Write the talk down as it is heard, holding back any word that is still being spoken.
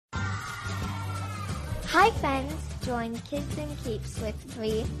Hi friends, join Kids and Keeps with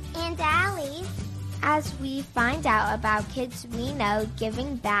Bree and Allie as we find out about kids we know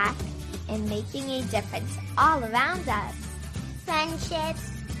giving back and making a difference all around us.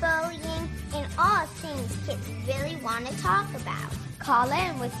 Friendships, bullying, and all things kids really want to talk about. Call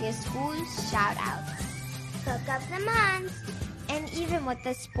in with your school's shout-outs. Book of the month. And even what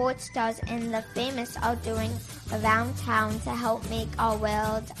the sports stars and the famous are doing around town to help make our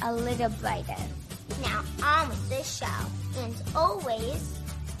world a little brighter. Now on with the show. And always,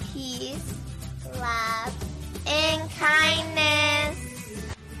 peace, love, and kindness.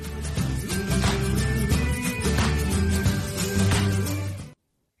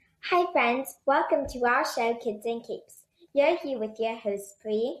 Hi friends, welcome to our show Kids and Keeps. You're here with your host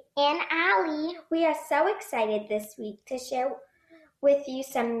Bree and Allie. We are so excited this week to share with you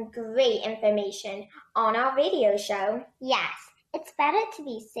some great information on our radio show. Yes, it's better to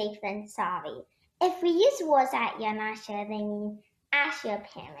be safe than sorry. If we use words that you're not sure they mean, ask your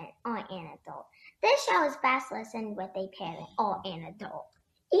parent or an adult. This show is best listened with a parent or an adult.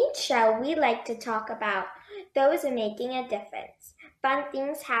 Each show, we like to talk about those making a difference, fun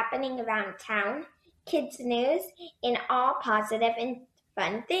things happening around town, kids' news, and all positive and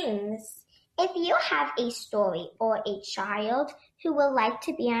fun things. If you have a story or a child who would like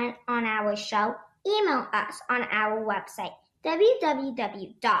to be on our show, email us on our website,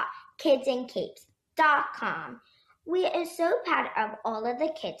 www.kidsandcapes.com. We are so proud of all of the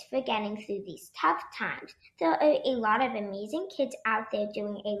kids for getting through these tough times. There are a lot of amazing kids out there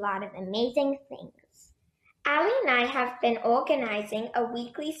doing a lot of amazing things. Allie and I have been organizing a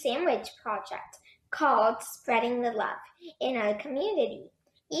weekly sandwich project called Spreading the Love in our community.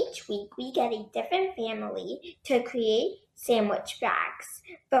 Each week, we get a different family to create sandwich bags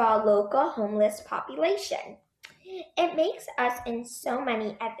for our local homeless population. It makes us and so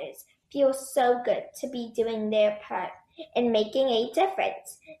many others feel so good to be doing their part and making a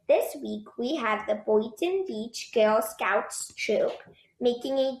difference. This week, we have the Boynton Beach Girl Scouts troop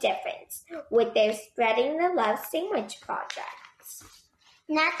making a difference with their Spreading the Love sandwich projects.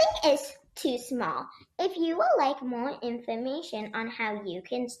 Nothing is too small. If you would like more information on how you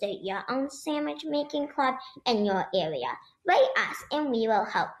can start your own sandwich making club in your area, write us and we will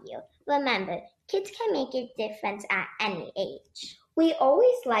help you. Remember, kids can make a difference at any age. We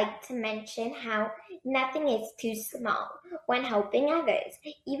always like to mention how nothing is too small when helping others.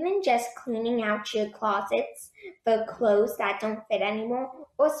 Even just cleaning out your closets for clothes that don't fit anymore,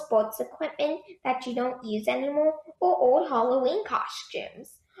 or sports equipment that you don't use anymore, or old Halloween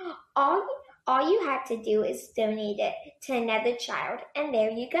costumes. All you had to do is donate it to another child, and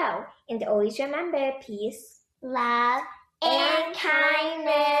there you go. And always remember, peace, love, and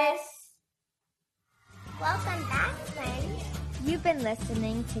kindness. Welcome back, friends. You've been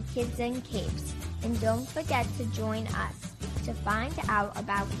listening to Kids and Capes, and don't forget to join us to find out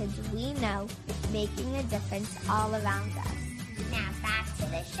about kids we know making a difference all around us. Now back to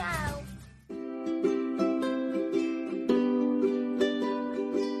the show.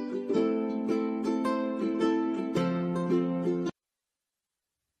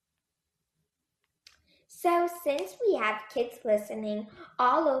 So since we have kids listening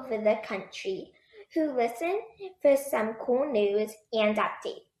all over the country who listen for some cool news and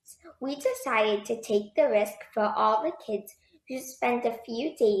updates, we decided to take the risk for all the kids who spend a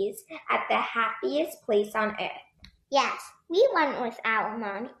few days at the happiest place on earth. Yes, we went with our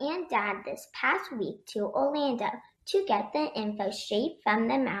mom and dad this past week to Orlando to get the info straight from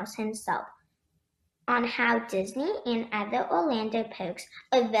the mouse himself on how Disney and other Orlando parks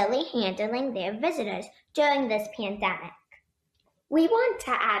are really handling their visitors during this pandemic. We want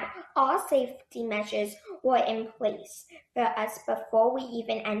to add all safety measures were in place for us before we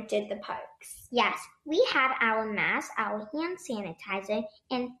even entered the parks. Yes, we had our mask, our hand sanitizer,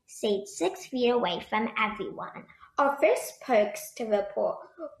 and stayed 6 feet away from everyone. Our first parks to report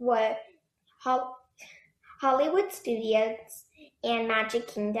were Hollywood Studios and Magic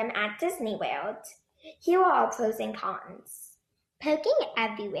Kingdom at Disney World. Here are our pros and cons. Parking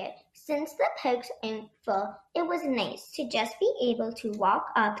everywhere. Since the parks aren't full, it was nice to just be able to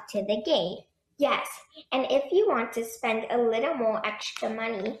walk up to the gate. Yes, and if you want to spend a little more extra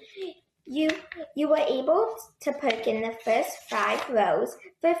money, you were able to park in the first 5 rows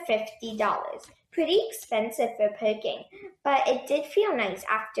for $50. Pretty expensive for parking, but it did feel nice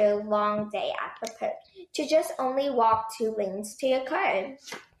after a long day at the park to just only walk 2 lanes to your car.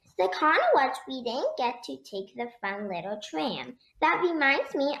 The con was we didn't get to take the fun little tram. That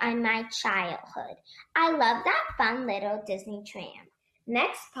reminds me of my childhood. I love that fun little Disney tram.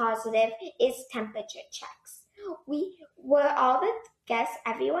 Next positive is temperature checks. Were all the guess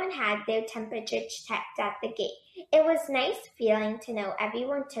everyone had their temperature checked at the gate. It was nice feeling to know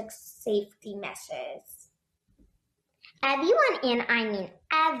everyone took safety measures. Everyone, and I mean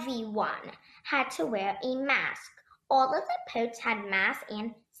everyone, had to wear a mask. All of the perks had masks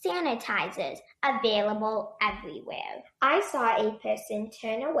and sanitizers available everywhere. I saw a person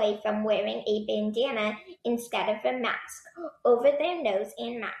turn away from wearing a bandana instead of a mask over their nose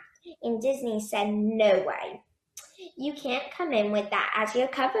and mouth, and Disney said, "No way. You can't come in with that as your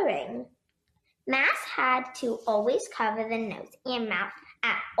covering." Masks had to always cover the nose and mouth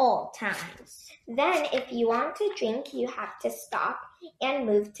at all times. Then, if you want to drink, you have to stop and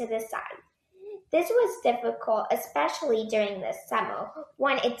move to the side. This was difficult, especially during the summer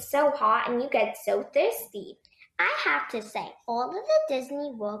when it's so hot and you get so thirsty. I have to say, all of the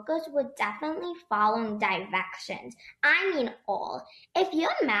Disney workers were definitely following directions. I mean all. If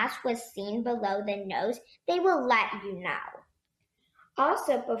your mask was seen below the nose, they will let you know.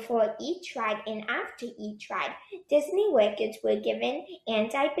 Also, before each ride and after each ride, Disney workers were given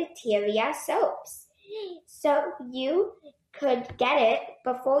antibacterial soaps. So you could get it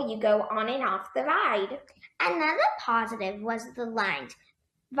before you go on and off the ride. Another positive was the lines.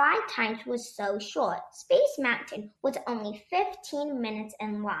 Ride times was so short. Space Mountain was only 15 minutes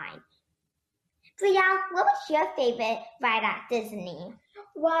in line. Brielle, what was your favorite ride at Disney?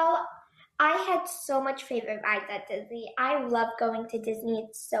 Well, I had so much favorite rides at Disney. I love going to Disney.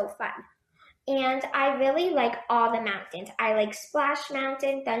 It's so fun. And I really like all the mountains. I like Splash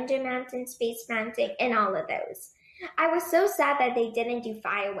Mountain, Thunder Mountain, Space Mountain, and all of those. I was so sad that they didn't do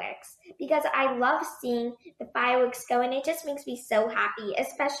fireworks because I love seeing the fireworks go and it just makes me so happy,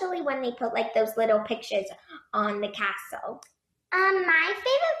 especially when they put like those little pictures on the castle. My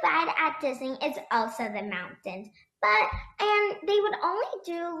favorite ride at Disney is also the mountains, and they would only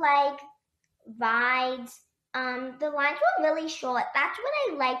do like rides. The lines were really short. That's what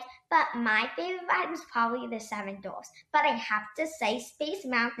I liked, but my favorite ride was probably the Seven Dwarfs. But I have to say, Space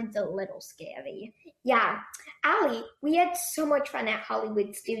Mountain's a little scary. Yeah. Allie, we had so much fun at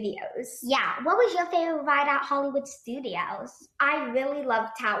Hollywood Studios. Yeah, what was your favorite ride at Hollywood Studios? I really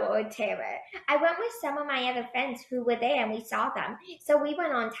loved Tower of Terror. I went with some of my other friends who were there and we saw them. So we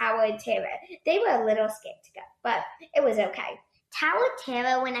went on Tower of Terror. They were a little scared to go, but it was okay. Tower of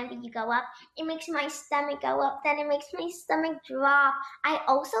Terror, whenever you go up, it makes my stomach go up, then it makes my stomach drop. I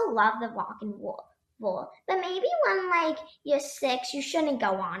also love the Rock and Roll. But maybe when like you're 6, you shouldn't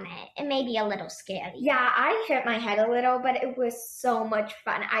go on it. It may be a little scary. Yeah, I hurt my head a little, but it was so much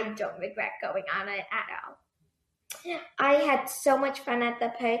fun. I don't regret going on it at all. I had so much fun at the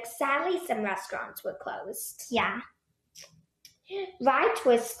park. Sadly, some restaurants were closed. Yeah. Rides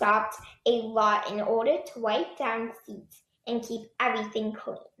were stopped a lot in order to wipe down seats and keep everything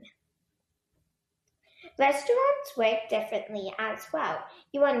clean. Restaurants work differently as well.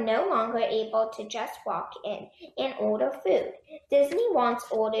 You are no longer able to just walk in and order food. Disney wants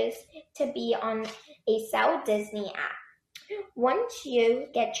orders to be on a Sell Disney app. Once you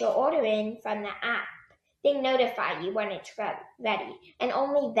get your order in from the app, they notify you when it's ready, and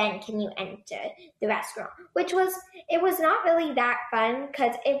only then can you enter the restaurant. It was not really that fun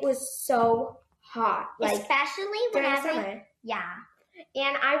because it was so hot, especially during summer. Yeah.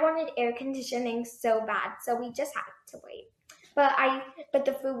 And I wanted air conditioning so bad, so we just had to wait. But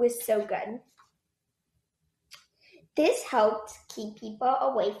the food was so good. This helped keep people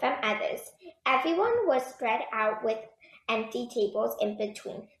away from others. Everyone was spread out with empty tables in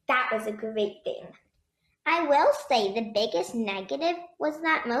between. That was a great thing. I will say the biggest negative was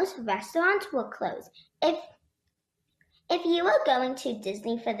that most restaurants were closed. If you were going to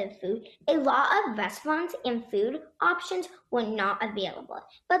Disney for the food, a lot of restaurants and food options were not available,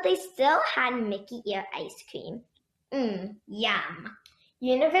 but they still had Mickey ear ice cream. Yum.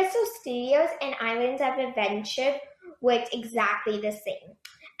 Universal Studios and Islands of Adventure worked exactly the same.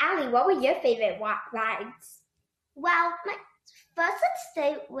 Allie, what were your favorite rides? Well, first let's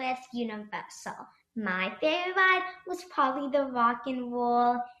start with Universal. My favorite ride was probably the Rock and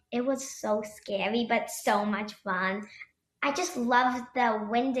Roll. It was so scary, but so much fun. I just loved the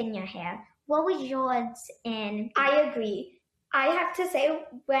wind in your hair. What was yours in? I agree. I have to say,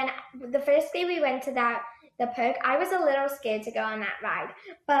 when the first day we went to the park, I was a little scared to go on that ride.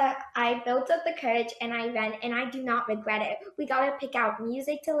 But I built up the courage and I ran, and I do not regret it. We got to pick out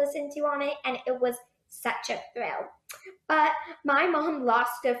music to listen to on it, and it was such a thrill. But my mom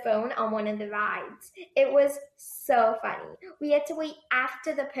lost her phone on one of the rides. It was so funny. We had to wait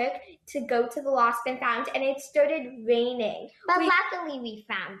after the park to go to the Lost and Found, and it started raining. But luckily we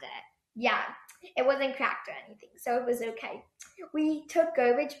found it. Yeah, it wasn't cracked or anything, so it was okay. We took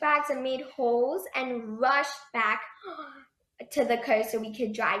garbage bags and made holes and rushed back. to the coast so we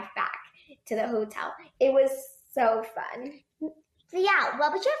could drive back to the hotel. It was so fun. Yeah,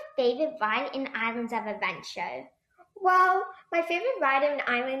 what was your favorite ride in Islands of Adventure? Well, my favorite ride in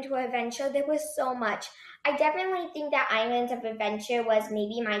Island of Adventure, there was so much. I definitely think that Islands of Adventure was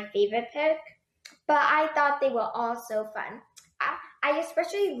maybe my favorite perk, but I thought they were all so fun. I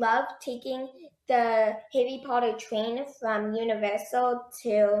especially loved taking the Harry Potter train from Universal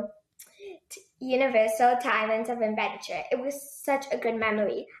to Islands of Adventure. It was such a good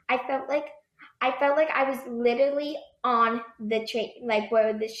memory. I felt like I was literally on the train, like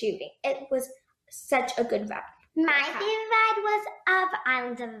where the shooting. It was such a good ride. My favorite ride was of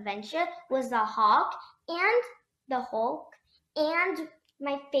Islands of Adventure was the Hulk, and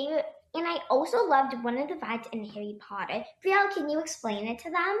my favorite, and I also loved one of the rides in Harry Potter. Brielle, can you explain it to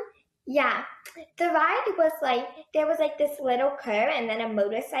them? Yeah, the ride was like, there was like this little curve and then a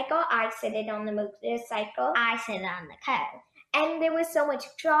motorcycle. I sit on the motorcycle. I sit on the curve. And there was so much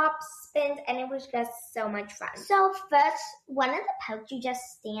drops, spins, and it was just so much fun. So first, one of the pokes, you just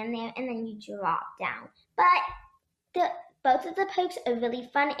stand there and then you drop down. But both of the pokes are really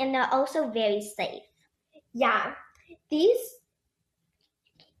fun and they're also very safe. Yeah, these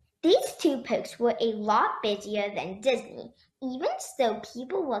two pokes were a lot busier than Disney. Even still,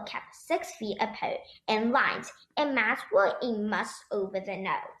 people were kept 6 feet apart and lines, and masks were a must over the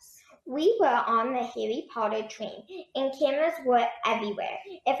nose. We were on the Harry Potter train, and cameras were everywhere.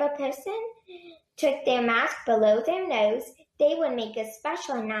 If a person took their mask below their nose, they would make a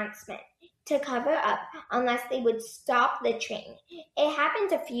special announcement to cover up unless they would stop the train. It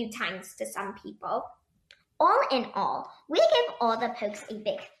happened a few times to some people. All in all, we give all the pokes a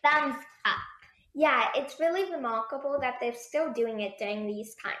big thumbs up. Yeah, it's really remarkable that they're still doing it during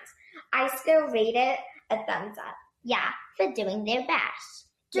these times. I still rate it a thumbs up. Yeah, for doing their best.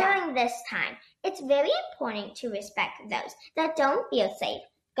 During this time, it's very important to respect those that don't feel safe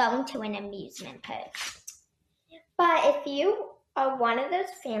going to an amusement park. But if you are one of those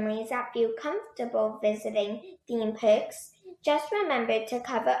families that feel comfortable visiting theme parks, just remember to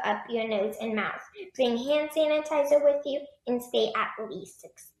cover up your nose and mouth. Bring hand sanitizer with you and stay at least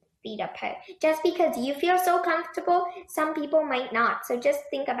 6 feet apart. Just because you feel so comfortable, some people might not. So just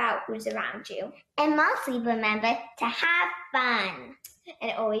think about who's around you. And mostly remember to have fun.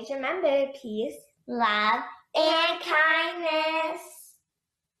 And always remember peace, love, and kindness.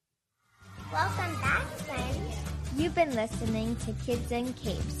 Welcome back, friends. You've been listening to Kids in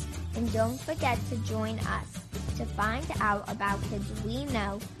Capes. And don't forget to join us to find out about kids we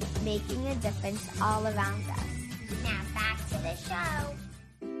know making a difference all around us. Now back to the show.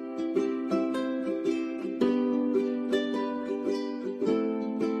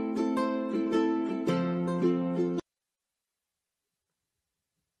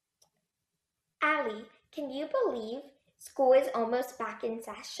 Allie, can you believe school is almost back in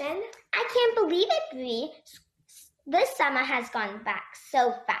session? I can't believe it, Bree. This summer has gone back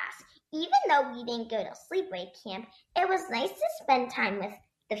so fast. Even though we didn't go to sleepaway camp, it was nice to spend time with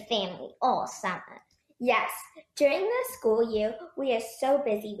the family all summer. Yes, during the school year, we are so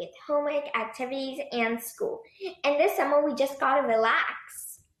busy with homework, activities, and school. And this summer, we just gotta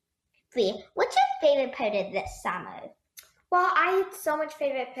relax. Bree, what's your favorite part of this summer? Well, I had so much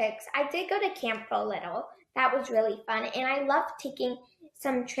favorite perks. I did go to camp for a little. That was really fun. And I loved taking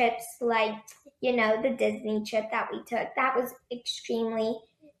some trips like, the Disney trip that we took. That was extremely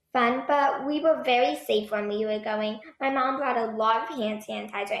fun, but we were very safe when we were going. My mom brought a lot of hand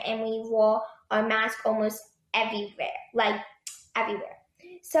sanitizer and we wore our mask almost everywhere, everywhere.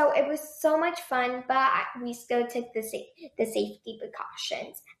 So it was so much fun, but we still took the safety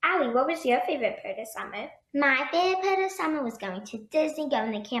precautions. Allie, what was your favorite part of summer? My favorite part of summer was going to Disney,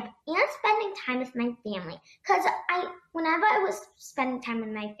 going to camp, and spending time with my family. Because whenever I was spending time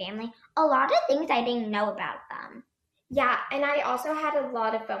with my family, a lot of things I didn't know about them. Yeah, and I also had a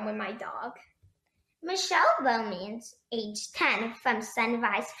lot of fun with my dog. Michelle Romans, age 10, from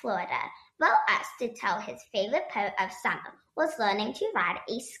Sunrise, Florida, wrote us to tell his favorite part of summer was learning to ride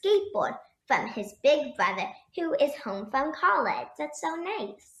a skateboard from his big brother who is home from college. That's so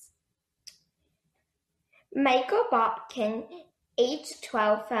nice. Michael Bobkin, age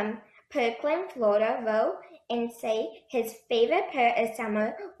 12, from Parkland, Florida, wrote and say his favorite part of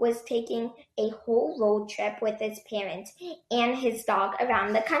summer was taking a whole road trip with his parents and his dog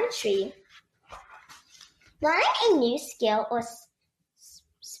around the country. Learning a new skill or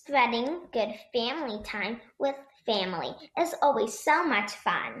spreading good family time with family is always so much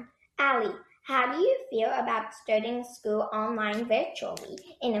fun. Allie, how do you feel about starting school online virtually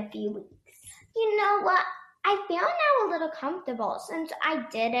in a few weeks? You know what? I feel now a little comfortable since I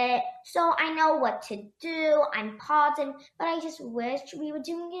did it, so I know what to do. I'm pausing, but I just wish we were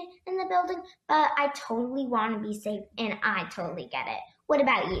doing it in the building. But I totally want to be safe, and I totally get it. What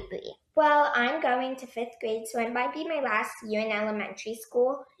about you, Bree? Well, I'm going to 5th grade, so it might be my last year in elementary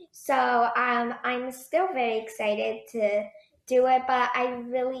school. So I'm still very excited to do it, but I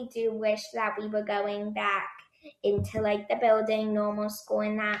really do wish that we were going back into like the building, normal school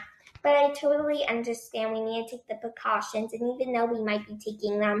and that. But I totally understand we need to take the precautions, and even though we might be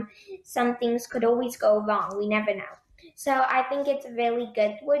taking them, some things could always go wrong. We never know. So I think it's really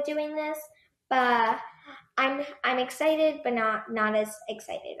good we're doing this, but I'm excited, but not as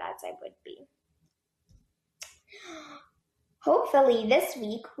excited as I would be. Hopefully this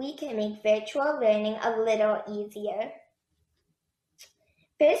week we can make virtual learning a little easier.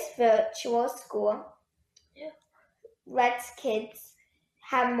 This virtual school lets kids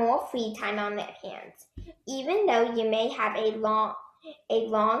have more free time on their hands. Even though you may have a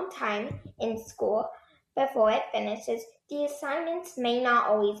long time in school before it finishes, the assignments may not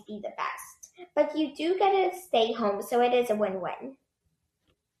always be the best. But you do get to stay home, so it is a win-win.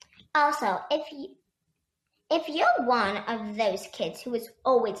 Also, if you're one of those kids who is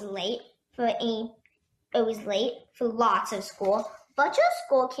always late for lots of school, virtual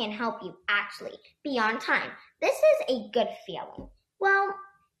school can help you actually be on time. This is a good feeling. Well,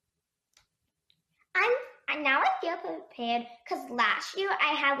 I feel prepared because last year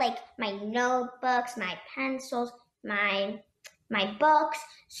I had like my notebooks, my pencils, my books,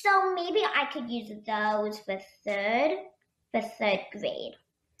 so maybe I could use those for third grade.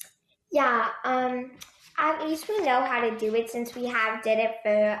 Yeah, at least we know how to do it since we did it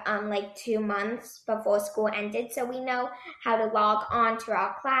for like 2 months before school ended, so we know how to log on to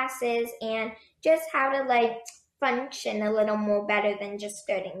our classes and just how to like function a little more better than just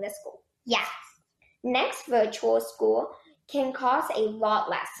starting the school. Yes. Next virtual school can cost a lot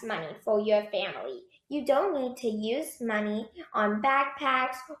less money for your family. You don't need to use money on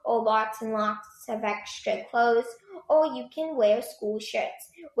backpacks or lots and lots of extra clothes, or you can wear school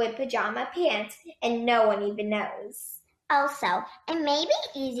shirts with pajama pants and no one even knows. Also, it may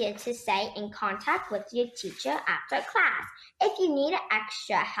be easier to stay in contact with your teacher after class. If you need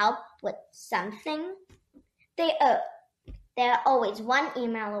extra help with something, they're always one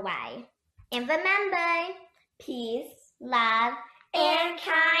email away. And remember, peace, love, and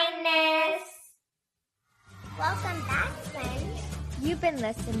kindness. Welcome back, friends. You've been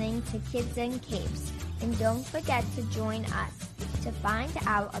listening to Kids in Capes, and don't forget to join us to find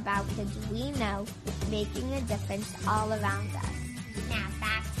out about kids we know making a difference all around us. Now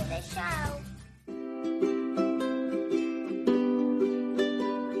back to the show.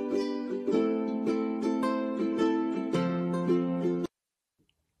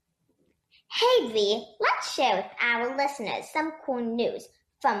 Hey V, let's share with our listeners some cool news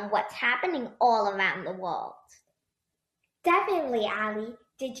from what's happening all around the world. Definitely, Allie.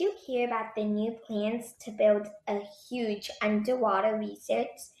 Did you hear about the new plans to build a huge underwater research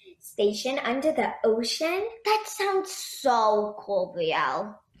station under the ocean? That sounds so cool,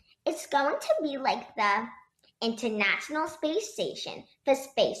 Brielle. It's going to be like the International Space Station for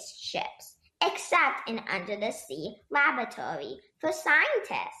spaceships, except an under-the-sea laboratory for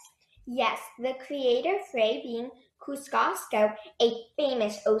scientists. Yes, the creator Fabian Kuskosko, a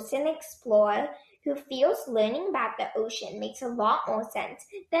famous ocean explorer who feels learning about the ocean makes a lot more sense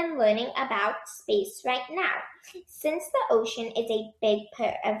than learning about space right now, since the ocean is a big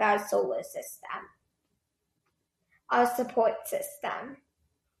part of our solar system, our support system.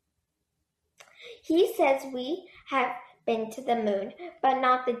 He says we have been to the moon, but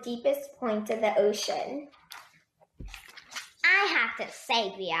not the deepest point of the ocean. I have to say,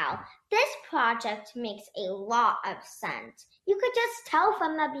 Brielle, this project makes a lot of sense. You could just tell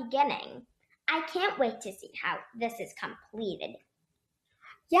from the beginning. I can't wait to see how this is completed.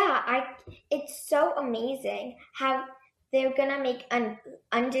 Yeah, it's so amazing how they're going to make an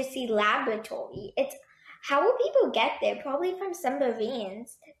undersea laboratory. How will people get there? Probably from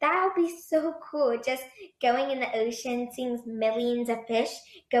submarines. That would be so cool. Just going in the ocean, seeing millions of fish,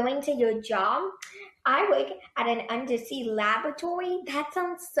 going to your job. I work at an undersea laboratory. That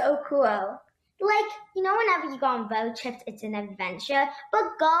sounds so cool. Like, whenever you go on road trips, it's an adventure.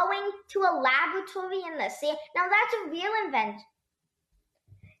 But going to a laboratory in the sea, now that's a real adventure.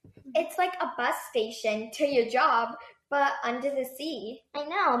 It's like a bus station to your job, but under the sea. I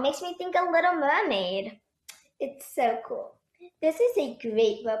know. It makes me think of Little Mermaid. It's so cool. This is a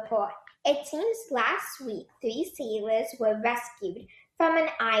great report. It seems last week 3 sailors were rescued from an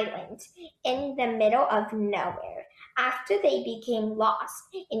island in the middle of nowhere after they became lost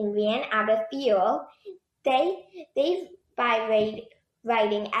and ran out of fuel By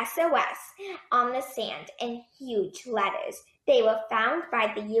writing SOS on the sand in huge letters. They were found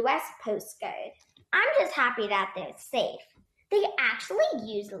by the U.S. Coast Guard. I'm just happy that they're safe. They actually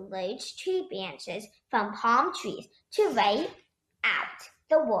used large tree branches from palm trees to write out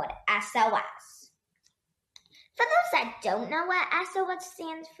the word SOS. For those that don't know what SOS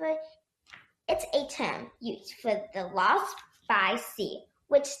stands for, it's a term used for the Lost by Sea,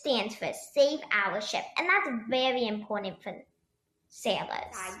 which stands for Save Our Ship, and that's very important for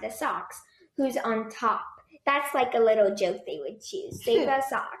sailors. The socks, who's on top. That's like a little joke they would choose. Save our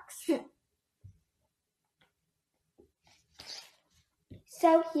socks.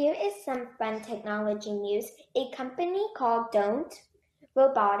 So here is some fun technology news. A company called Don't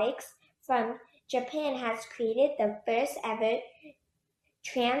Robotics from Japan has created the first ever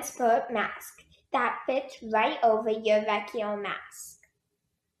transport mask that fits right over your regular mask.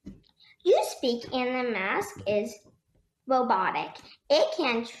 You speak and the mask is robotic. It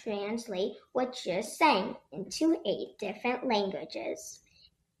can translate what you're saying into 8 different languages.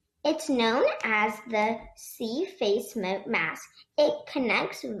 It's known as the Sea Face Smoke Mask. It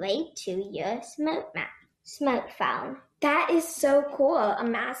connects right to your smartphone. That is so cool. A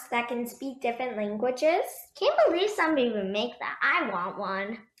mask that can speak different languages. Can't believe somebody would make that. I want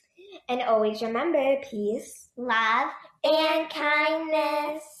one. And always remember, peace, love, and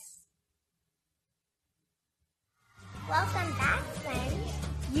kindness. Welcome back, friends.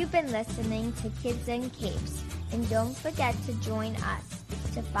 You've been listening to Kids in Capes, and don't forget to join us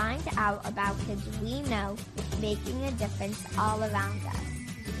to find out about kids we know making a difference all around us.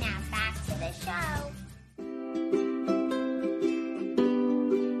 Now back to the show.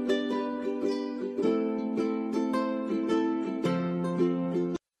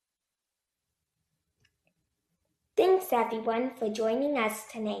 Thanks everyone for joining us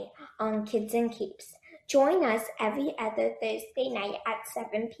tonight on Kids in Capes. Join us every other Thursday night at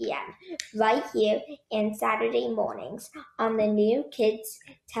 7 p.m. right here and Saturday mornings on the new Kids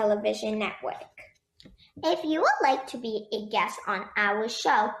Television Network. If you would like to be a guest on our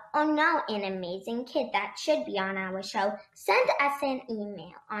show or know an amazing kid that should be on our show, send us an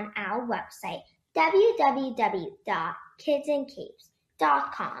email on our website,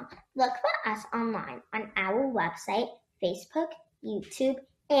 www.kidsandcapes.com. Look for us online on our website, Facebook, YouTube,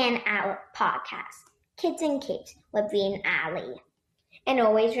 and our podcast, Kids in Capes with Bree and Allie. And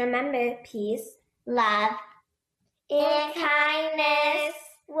always remember, peace, love, and kindness.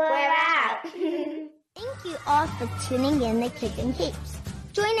 We're out. Thank you all for tuning in to Kids in Capes.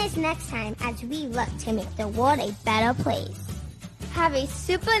 Join us next time as we look to make the world a better place. Have a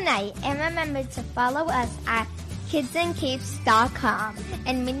super night, and remember to follow us at kidsandcapes.com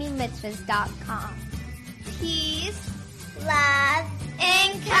and minimitzvahs.com. Peace, love,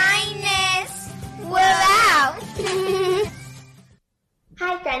 and kindness. We're out.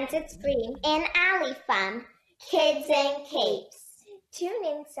 Hi friends, it's Bree and Allie from Kids in Capes. Tune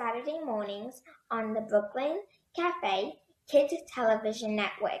in Saturday mornings on the Brooklyn Cafe Kids Television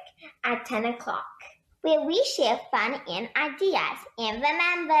Network at 10 o'clock, where we share fun and ideas. And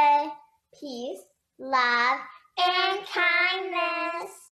remember, peace, love, and kindness.